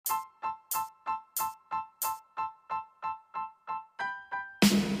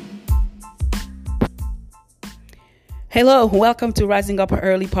Hello, welcome to Rising Up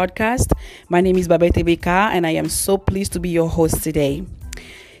Early podcast. My name is Babette Beka and I am so pleased to be your host today.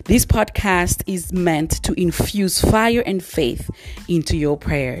 This podcast is meant to infuse fire and faith into your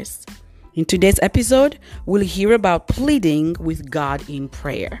prayers. In today's episode, we'll hear about pleading with God in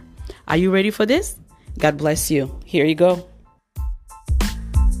prayer. Are you ready for this? God bless you. Here you go.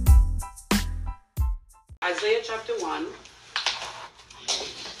 Isaiah chapter 1.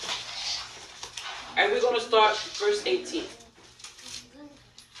 And we're going to start verse 18.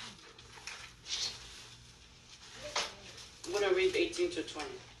 I'm going to read 18 to 20.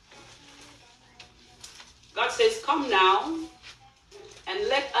 God says, "Come now and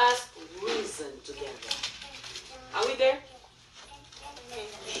let us reason together." Are we there?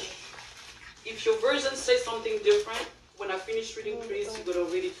 If your version says something different, when I finish reading, please, you're going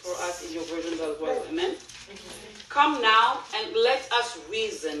to read it for us in your version as well. Amen? "Come now and let us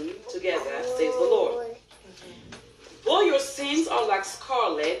reason together, says the Lord. Though your sins are like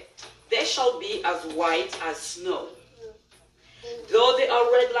scarlet, they shall be as white as snow. Though they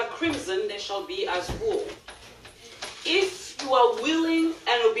are red like crimson, they shall be as wool. If you are willing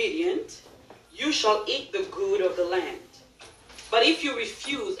and obedient, you shall eat the good of the land. But if you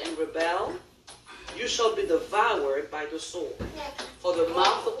refuse and rebel, you shall be devoured by the sword. For the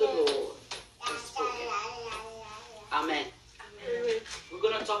mouth of the Lord has spoken." Amen. Amen. We're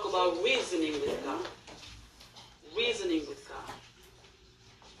going to talk about reasoning with God. Reasoning with God.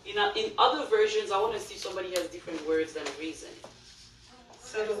 In other versions, I want to see somebody has different words than reasoning.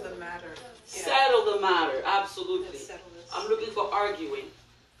 Settle the matter. Yeah. Settle the matter, absolutely. I'm looking for arguing.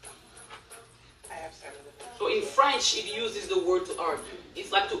 I have settled the matter. So in French, it uses the word to argue.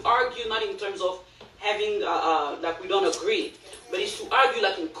 It's like to argue not in terms of having, like we don't agree, but it's to argue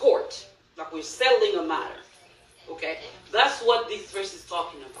like in court, like we're settling a matter. Okay? That's what this verse is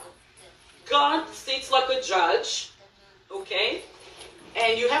talking about. God sits like a judge, okay?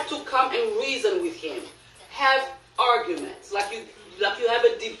 And you have to come and reason with him. Have arguments, like you have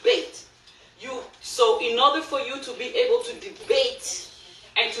a debate. So in order for you to be able to debate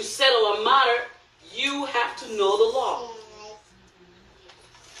and to settle a matter, you have to know the law.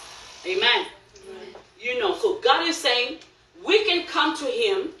 Amen. So God is saying we can come to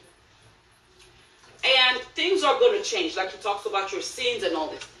him and things are going to change, like he talks about your sins and all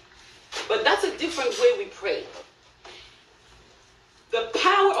this. But that's a different way we pray. The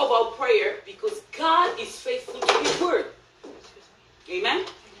power of our prayer, because God is faithful to his word. Amen?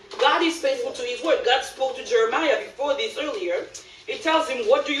 God is faithful to his word. God spoke to Jeremiah before this earlier. He tells him,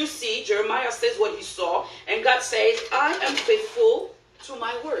 "What do you see?" Jeremiah says what he saw. And God says, "I am faithful to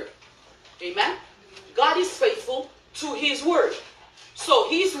my word." Amen? God is faithful to his word. So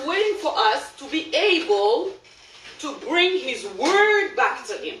he's waiting for us to be able to bring his word back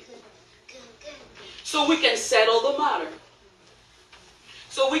to him. So we can settle the matter.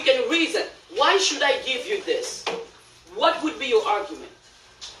 So we can reason. Why should I give you this? What would be your argument?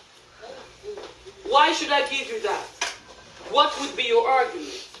 Why should I give you that? What would be your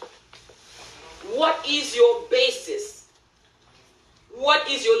argument? What is your basis? What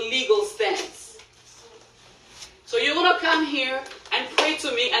is your legal stance? So you're going to come here and pray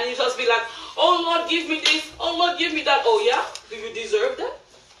to me and you just be like, "Oh Lord, give me this. Oh Lord, give me that." Oh yeah? Do you deserve that?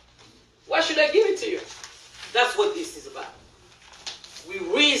 Why should I give it to you? That's what this is about. We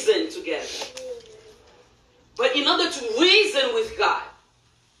reason together. But in order to reason with God,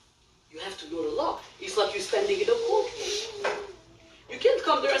 you have to know the law. It's like you're standing in a court. You can't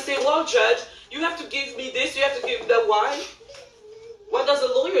come there and say, "Well, judge, you have to give me this, you have to give me that." Why? What does the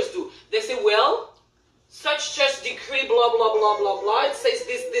lawyers do? They say, "Well, such decree, blah, blah, blah, blah, blah. It says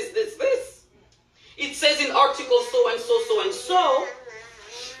this, this, this, this. It says in article so and so, so and so,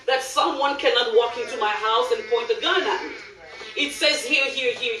 that someone cannot walk into my house and point a gun at me. It says here,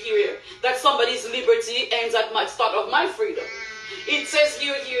 here, here, here, that somebody's liberty ends at my start of my freedom. It says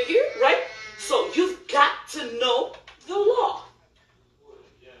here, here, here, right? So you've got to know the law.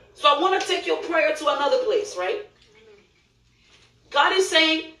 So I want to take your prayer to another place, right? God is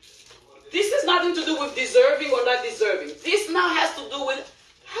saying, this is nothing to do with deserving or not deserving. This now has to do with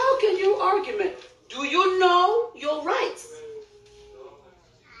how can you argument? Do you know your rights?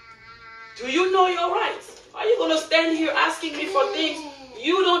 Do you know your rights? Are you going to stand here asking me for things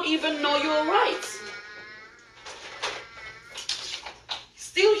you don't even know your rights?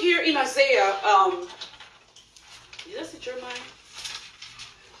 Still here in Isaiah, is that Jeremiah?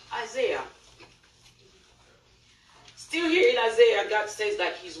 Isaiah. Still here in Isaiah, God says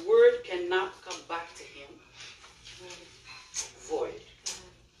that his word cannot come back to him void.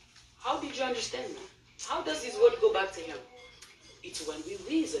 How did you understand that? How does his word go back to him? It's when we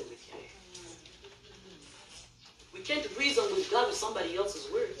reason with him. We can't reason with God with somebody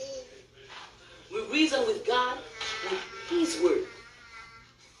else's word. We reason with God with His word.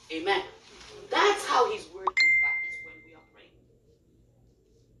 Amen. That's how His word goes back. It's when we are praying.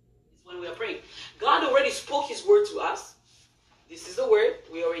 It's when we are praying. God already spoke His word to us. This is the word.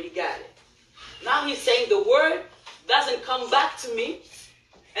 We already got it. Now He's saying the word doesn't come back to me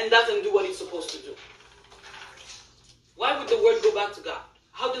and doesn't do what it's supposed to do. Why would the word go back to God?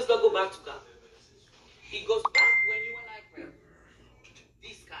 How does that go back to God? It goes back when you and I pray.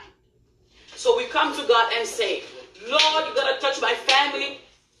 This kind. So we come to God and say, Lord, you got to touch my family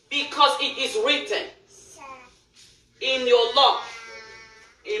because it is written in your law.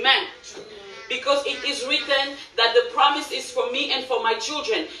 Amen. Because it is written that the promise is for me and for my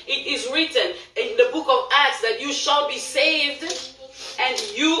children. It is written in the book of Acts that you shall be saved, and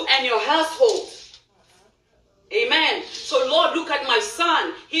you and your household. Amen. So Lord, look at my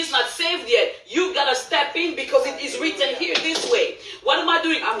son. He's not saved yet. You got to step in because it is written here this way. What am I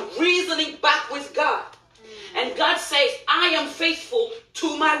doing? I'm reasoning back with God. And God says, I am faithful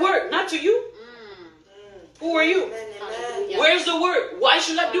to my word, not to you. Who are you? Where's the word? Why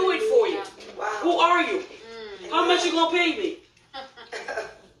should I do it for you? Who are you? How much you going to pay me?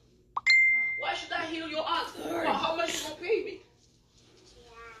 Why should I heal your aunt? How much you going to pay me?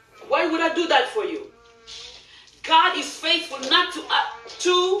 Why would I do that for you? God is faithful not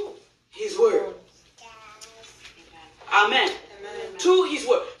to His word. Amen. Amen. To His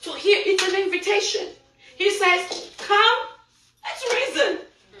word. So here it's an invitation. He says, come, let's reason.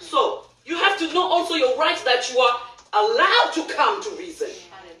 So you have to know also your rights that you are allowed to come to reason.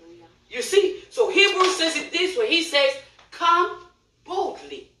 You see? So Hebrews says it this way. He says, come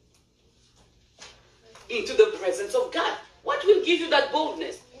boldly into the presence of God. What will give you that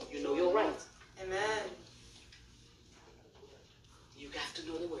boldness? You know your rights. Amen. You have to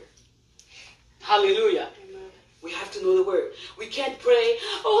know the word. Hallelujah. Amen. We have to know the word. We can't pray,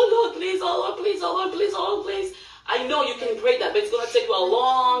 oh Lord, please, oh Lord, please, oh Lord, please, oh Lord, please. I know you can pray that, but it's going to take you a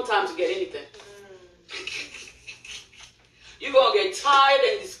long time to get anything. You're going to get tired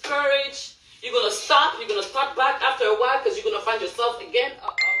and discouraged. You're going to stop. You're going to start back after a while because you're going to find yourself again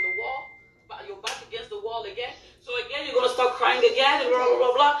on the wall. You're back against the wall again. So again, you're going to start crying again, blah, blah,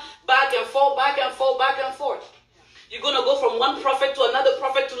 blah, blah, back and forth, back and forth, back and forth. You're going to go from one prophet to another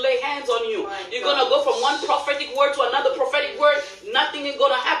prophet to lay hands on you. You're going to go from one prophetic word to another prophetic word. Nothing is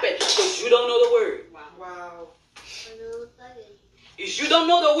going to happen because you don't know the word. Wow. If you don't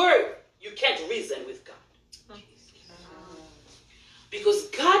know the word, you can't reason with God. Because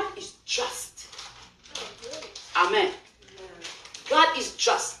God is just. Amen. God is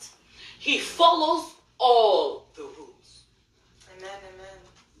just. He follows all the rules. Amen,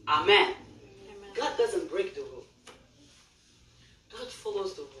 amen. Amen. God doesn't break the rule. God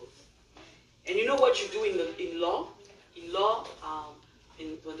follows the rule. And you know what you do in law? In law,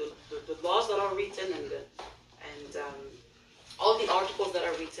 when the laws that are written and all the articles that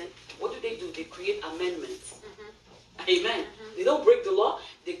are written, what do? They create amendments. Amen. They don't break the law.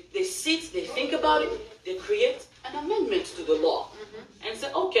 They sit, they think about it, they create an amendment to the law. And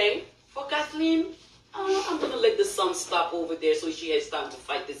say, okay, for Kathleen, I'm going to let the sun stop over there so she has time to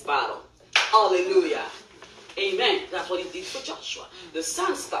fight this battle. Hallelujah. Amen. That's what He did for Joshua. The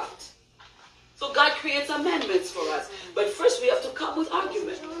sun stopped. So God creates amendments for us. But first we have to come with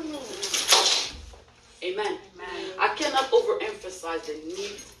argument. Amen. I cannot overemphasize the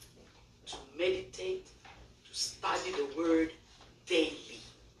need to meditate, to study the word daily.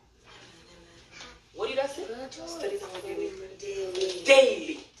 What did I say? Study the word daily.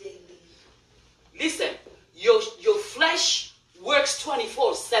 Daily. Listen, your flesh works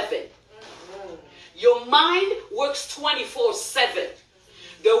 24/7. Your mind works 24/7.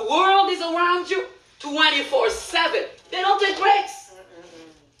 The world is around you 24/7. They don't take breaks.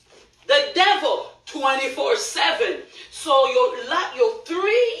 The devil 24/7. So your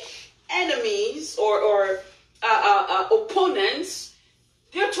three enemies or opponents,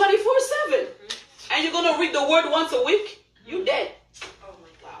 they're 24/7. And you're going to read the word once a week, you're dead. Oh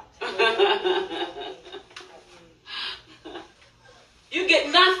my God. You get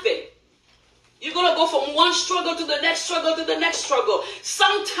nothing. You're going to go from one struggle to the next struggle to the next struggle.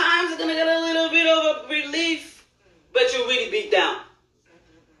 Sometimes you're going to get a little bit of a relief, but you're really beat down.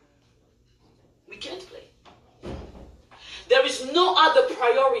 We can't play. There is no other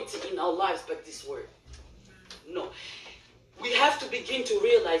priority in our lives but this word. No. We have to begin to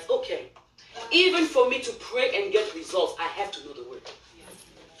realize, okay, even for me to pray and get results, I have to know the word.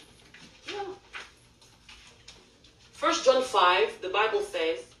 Yeah. 1 John 5, the Bible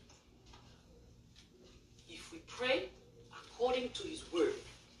says, if we pray according to His word,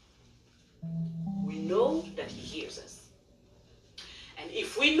 we know that he hears us. And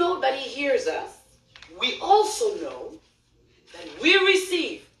if we know that he hears us, we also know that we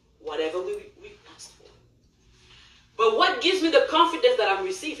receive whatever we ask for. But what gives me the confidence that I'm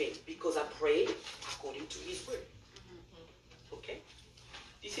receiving? Because I prayed according to his word. Okay?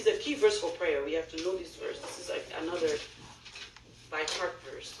 This is a key verse for prayer. We have to know this verse. This is like another by heart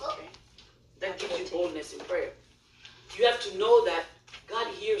verse. Okay? That gives you boldness in prayer. You have to know that God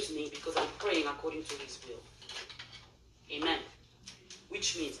hears me because I'm praying according to his will. Amen.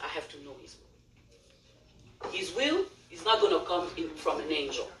 Which means I have to know his will. His will is not going to come in from an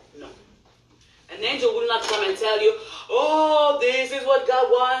angel. No. An angel will not come and tell you, oh, this is what God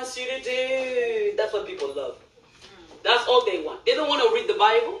wants you to do. That's what people love. That's all they want. They don't want to read the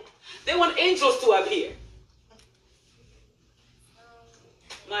Bible. They want angels to appear.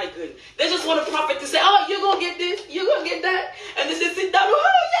 My goodness. They just want a prophet to say, oh, you're going to get this, you're going to get that. And they say, sit down.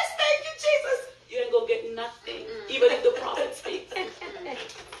 Oh, yes, thank you, Jesus. You ain't going to get nothing, even if the prophet speaks.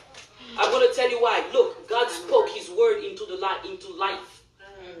 I'm going to tell you why. Look, God spoke his word into life.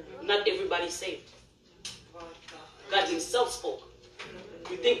 Not everybody saved. God himself spoke.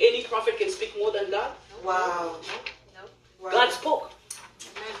 You think any prophet can speak more than God? Wow. God spoke.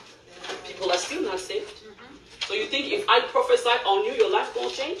 People are still not saved. So you think if I prophesy on you, your life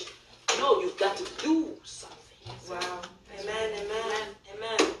won't change? No, you've got to do something. Wow. Amen, amen,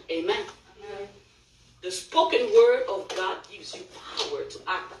 amen. Amen. The spoken word of God gives you power to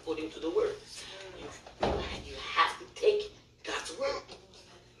act according to the word. You have to take God's word.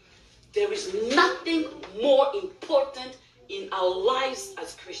 There is nothing more important in our lives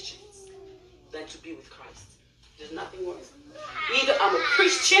as Christians than to be with Christ. There's nothing worse. Either I'm a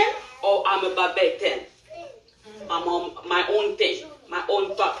Christian or I'm a Babeten. I'm on my own thing, my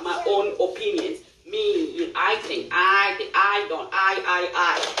own thought, my own opinions. Me, I think, I don't,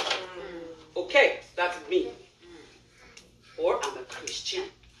 I. Okay, that's me. Or I'm a Christian.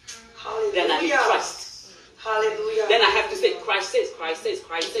 Hallelujah. Then I need Christ. Hallelujah. Then I have to say, Christ says, Christ says,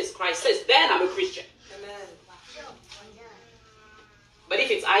 Christ says, Christ says. Then I'm a Christian. Amen. But if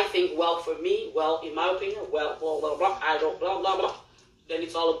it's I think, well, for me, well, in my opinion, well, blah, blah, blah, I don't, blah, blah, blah, then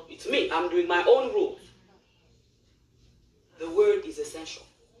it's me. I'm doing my own rules. The word is essential.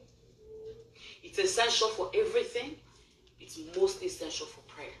 It's essential for everything. It's most essential for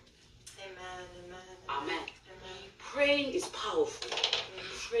prayer. Amen, amen. Amen. Amen. Praying is powerful.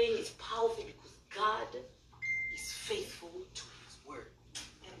 Praying is powerful because God is faithful to his word.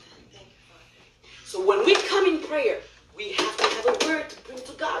 Amen. Thank you, Father. So when we come in prayer, we have to have a word to bring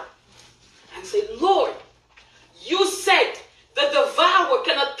to God and say, Lord, you said the devourer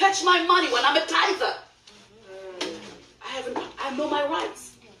cannot touch my money when I'm a tither. I know my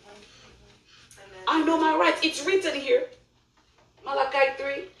rights. Amen. I know my rights. It's written here. Malachi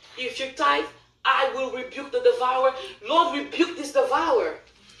 3. If you tithe, I will rebuke the devourer. Lord, rebuke this devourer.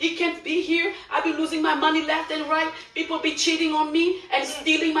 He can't be here. I've been losing my money left and right. People be cheating on me and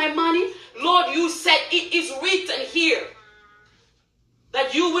stealing my money. Lord, you said it is written here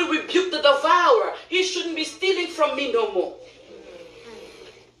that you will rebuke the devourer. He shouldn't be stealing from me no more.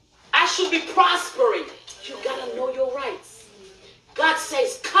 I should be prospering. You gotta know your rights. God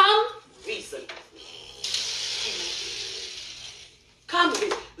says, come reason. Come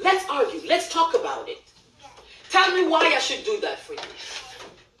reason. Let's argue. Let's talk about it. Tell me why I should do that for you.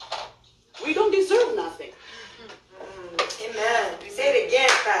 We don't deserve nothing. Amen. Say it again,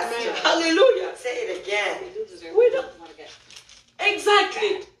 Pastor. Hallelujah. Say it again. We don't.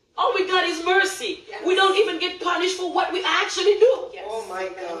 Exactly. All we got is mercy. We don't even get punished for what we actually do. Oh my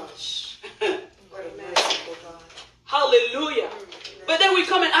gosh. What a merciful God. Hallelujah. But then we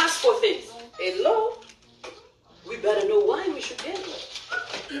come and ask for things. Hello? We better know why we should get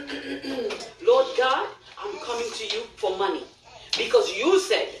it. Lord God, I'm coming to you for money. Because you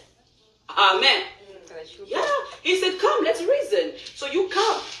said, amen. Yeah, he said, come, let's reason. So you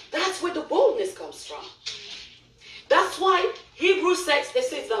come. That's where the boldness comes from. That's why Hebrews 6, they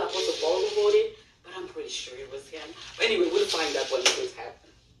say it's not Apostle Paul who wrote it, but I'm pretty sure it was him. Anyway, we'll find out when things happen.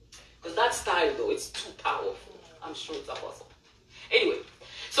 Because that style, though, it's too powerful. I'm sure it's Apostle. Anyway,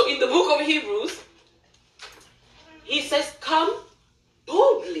 so in the book of Hebrews, he says, come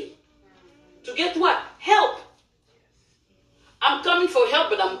boldly. To get what? Help. I'm coming for help,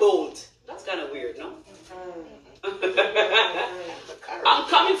 but I'm bold. That's kind of weird, no? I'm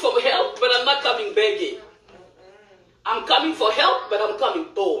coming for help, but I'm not coming begging. I'm coming for help, but I'm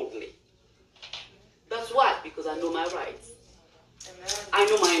coming boldly. That's why, because I know my rights. I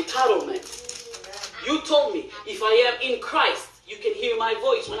know my entitlement. You told me, if I am in Christ, you can hear my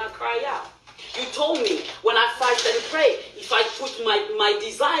voice when I cry out. You told me when I fast and pray, if I put my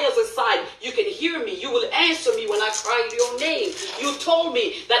desires aside, you can hear me. You will answer me when I cry your name. You told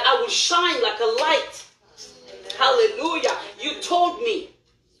me that I will shine like a light. Hallelujah. You told me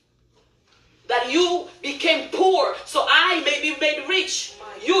that you became poor so I may be made rich.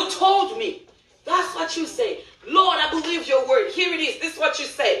 You told me. That's what you say. Lord, I believe your word. Here it is. This is what you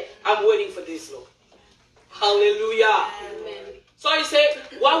say. I'm waiting for this, Lord. Hallelujah. Amen. So you say,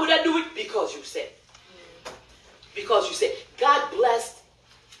 why would I do it? Because you said. Because you said. God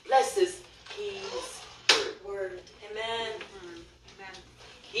blesses his word. Amen. Amen.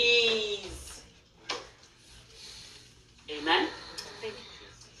 His. Amen.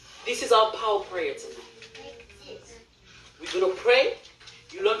 This is our power prayer tonight. We're going to pray.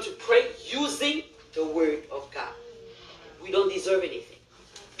 You learn to pray using the word of God. We don't deserve anything.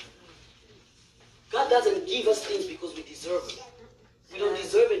 God doesn't give us things because we deserve it. We don't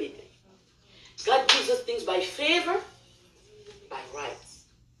deserve anything. God gives us things by favor, by rights,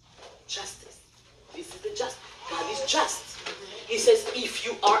 justice. This is the just. God is just. He says, if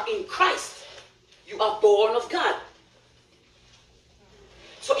you are in Christ, you are born of God.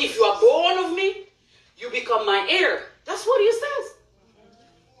 So if you are born of me, you become my heir. That's what he says.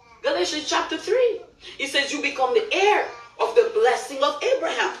 Galatians chapter 3. He says you become the heir of the blessing of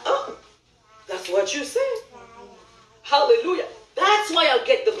Abraham. Oh, that's what you say. Hallelujah. That's why I'll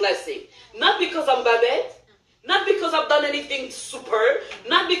get the blessing. Not because I'm Babette. Not because I've done anything superb.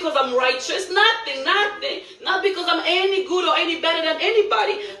 Not because I'm righteous. Nothing. Not because I'm any good or any better than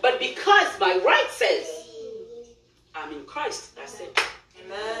anybody. But because my right says I'm in Christ. That's it.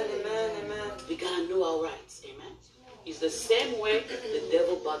 Amen. We gotta know our rights. Amen. It's the same way the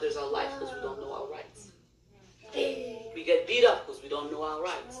devil bothers our life because we don't know our rights. We get beat up because we don't know our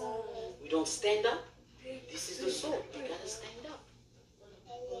rights. We don't stand up. This is the sword. We gotta stand up.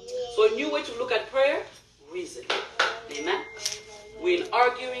 So a new way to look at prayer, reason. Amen. We're in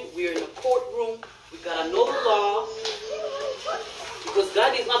arguing. We're in a courtroom. We gotta know the law. Because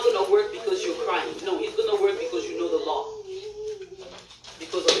God is not gonna work because you're crying. No, he's gonna work because you know the law.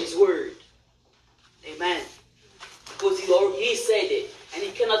 Because of his word. Amen. Because he said it. And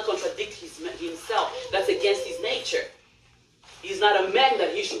he cannot contradict himself. That's against his nature. He's not a man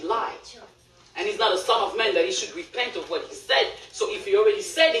that he should lie. And he's not a son of man that he should repent of what he said. So if he already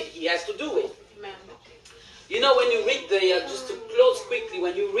said it, he has to do it. Amen. You know, when you read just to close quickly,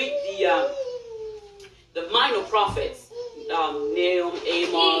 when you read the minor prophets, Nahum,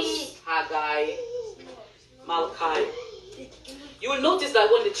 Amos, Haggai, Malachi, you will notice that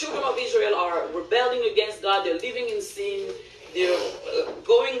when the children of Israel are rebelling against God, they're living in sin, they're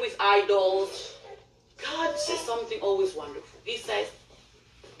going with idols, God says something always wonderful. He says,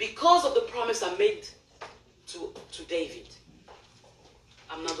 because of the promise I made to David,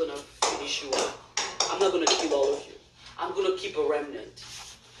 I'm not going to finish you up. I'm not going to kill all of you. I'm going to keep a remnant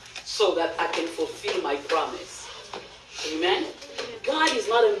so that I can fulfill my promise. Amen? God is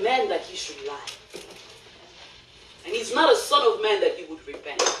not a man that he should lie. And he's not a son of man that he would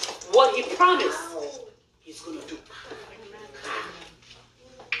repent. What he promised, he's going to do.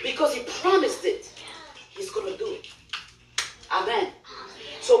 Because he promised it, he's going to do it. Amen.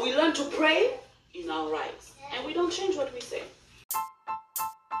 So we learn to pray in our rights. And we don't change what we say.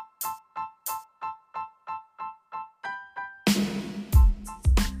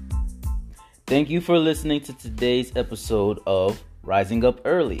 Thank you for listening to today's episode of Rising Up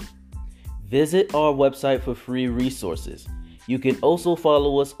Early. Visit our website for free resources. You can also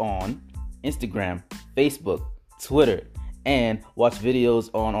follow us on Instagram, Facebook, Twitter, and watch videos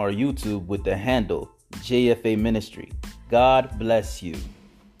on our YouTube with the handle JFA Ministry. God bless you.